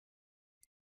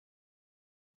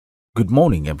Good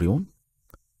morning everyone.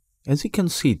 As you can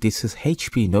see, this is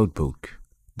HP notebook,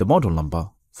 the model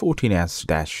number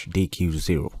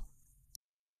 14s-dq0.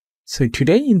 So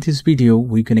today in this video,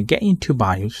 we're going to get into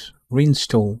BIOS,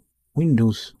 reinstall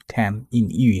Windows 10 in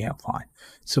UEFI.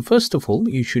 So first of all,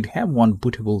 you should have one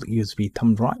bootable USB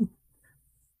thumb drive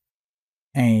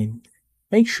and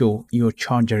make sure your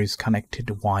charger is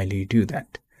connected while you do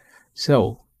that.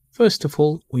 So first of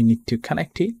all, we need to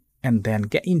connect it and then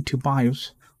get into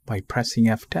BIOS by pressing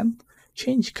F10.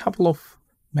 Change a couple of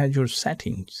major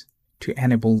settings to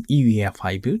enable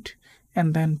UEFI boot,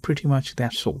 and then pretty much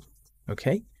that's all.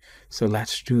 Okay, so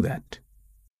let's do that.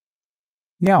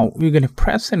 Now we're going to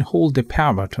press and hold the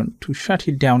power button to shut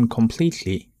it down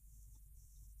completely.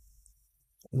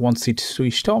 Once it's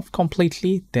switched off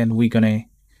completely, then we're going to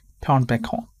turn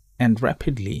back on, and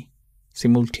rapidly,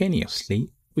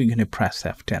 simultaneously, we're going to press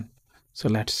F10. So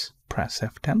let's press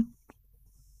F10.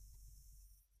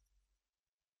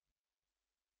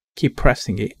 Keep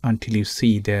pressing it until you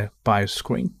see the BIOS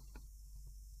screen.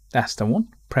 That's the one.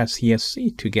 Press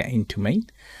ESC to get into main.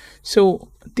 So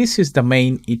this is the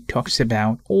main. It talks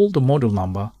about all the model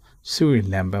number, serial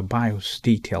number, BIOS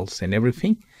details and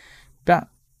everything. But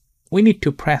we need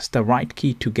to press the right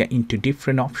key to get into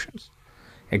different options.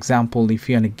 Example, if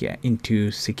you want to get into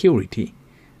security,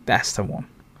 that's the one.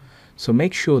 So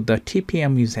make sure the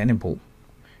TPM is enabled.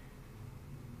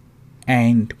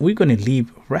 And we're going to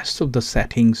leave rest of the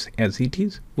settings as it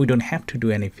is. We don't have to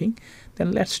do anything.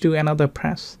 Then let's do another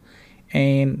press,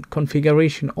 and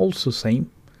configuration also same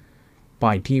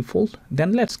by default.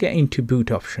 Then let's get into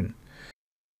boot option.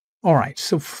 Alright,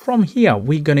 so from here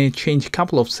we're going to change a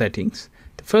couple of settings.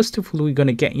 First of all, we're going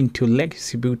to get into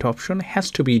legacy boot option. It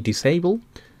has to be disabled.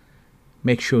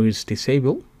 Make sure it's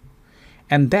disabled.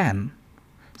 And then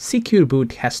secure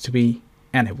boot has to be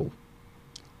enabled.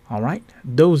 Alright,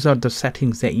 those are the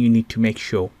settings that you need to make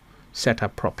sure set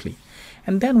up properly.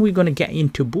 And then we're going to get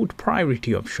into boot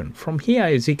priority option. From here,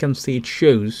 as you can see, it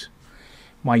shows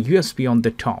my USB on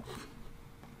the top.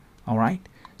 Alright,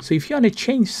 so if you want to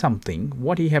change something,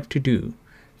 what you have to do,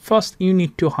 first you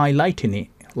need to highlight in it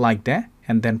like that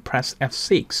and then press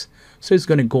F6. So it's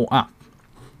going to go up.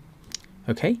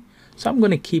 Okay, so I'm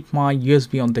going to keep my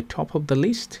USB on the top of the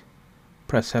list.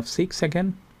 Press F6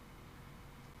 again.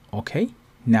 Okay.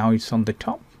 Now it's on the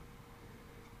top,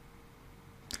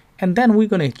 and then we're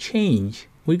going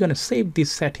to save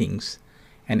these settings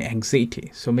and exit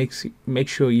it. So make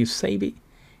sure you save it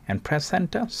and press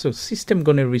enter. So system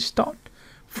going to restart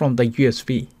from the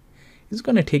USB. It's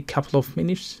going to take a couple of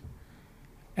minutes,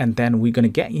 and then we're going to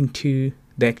get into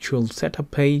the actual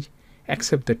setup page,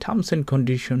 accept the terms and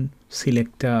condition,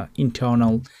 select the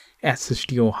internal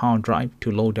SSD or hard drive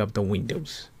to load up the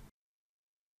Windows.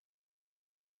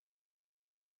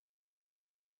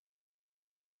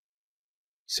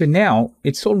 So now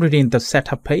it's already in the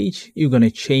setup page. You're going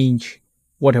to change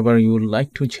whatever you would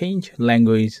like to change,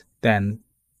 language, then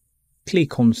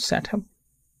click on setup.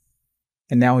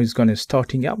 And now it's going to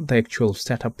starting up the actual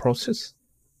setup process.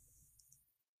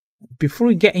 Before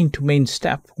we get into main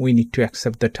step, we need to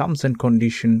accept the terms and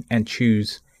condition and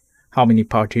choose how many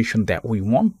partitions that we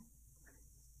want.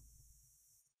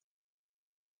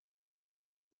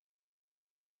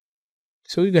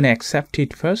 So we're going to accept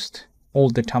it first, all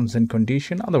the terms and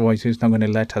condition, otherwise it's not going to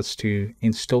let us to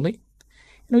install it.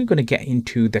 And we're going to get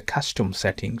into the custom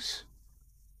settings,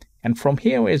 and from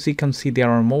here, as you can see, there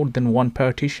are more than one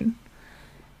partition.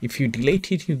 If you delete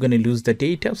it, you're going to lose the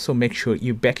data, so make sure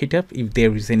you back it up if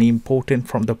there is any important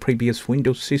from the previous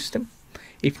Windows system.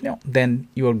 If not, then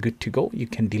you are good to go. You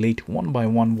can delete one by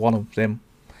one of them,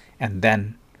 and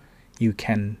then you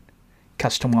can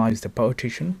customize the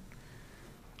partition.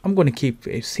 I'm going to keep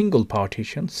a single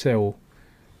partition, so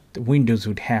the Windows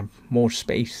would have more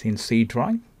space in C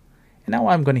drive. And now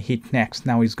I'm going to hit next.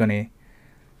 Now it's going to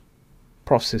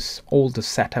process all the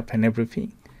setup and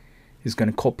everything. It's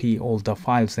going to copy all the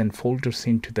files and folders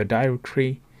into the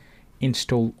directory,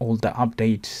 install all the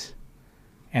updates,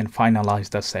 and finalize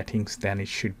the settings. Then it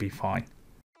should be fine.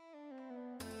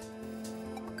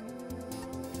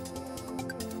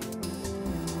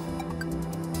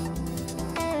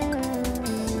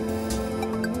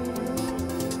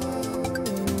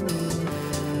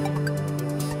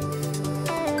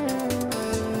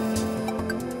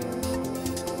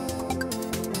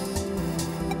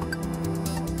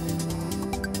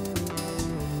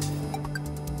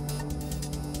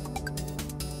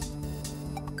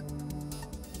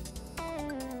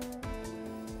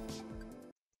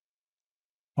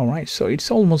 Alright, so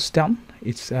it's almost done.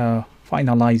 It's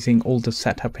finalizing all the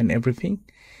setup and everything.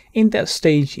 In that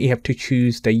stage, you have to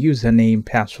choose the username,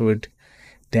 password,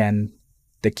 then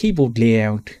the keyboard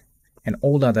layout and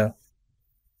all other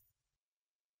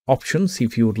options.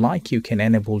 If you would like, you can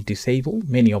enable, disable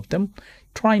many of them.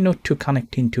 Try not to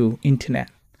connect into internet.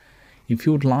 If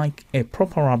you would like a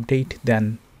proper update,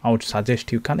 then I would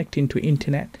suggest you connect into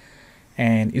internet,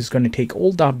 and it's going to take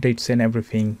all the updates and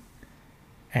everything,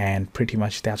 and pretty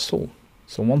much that's all.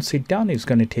 So once it's done, it's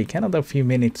going to take another few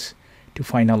minutes to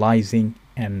finalizing,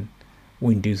 and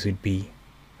Windows would be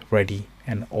ready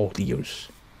and all yours.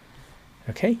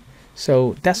 Okay,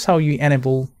 so that's how you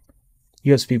enable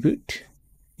USB boot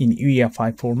in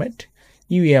UEFI format.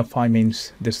 UEFI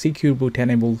means the secure boot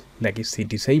enable, legacy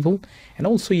disable, and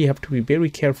also you have to be very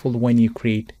careful when you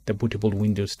create the bootable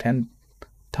Windows 10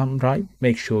 thumb drive.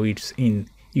 Make sure it's in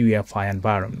UEFI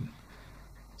environment.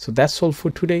 So that's all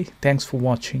for today. Thanks for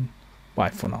watching.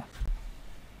 Bye for now.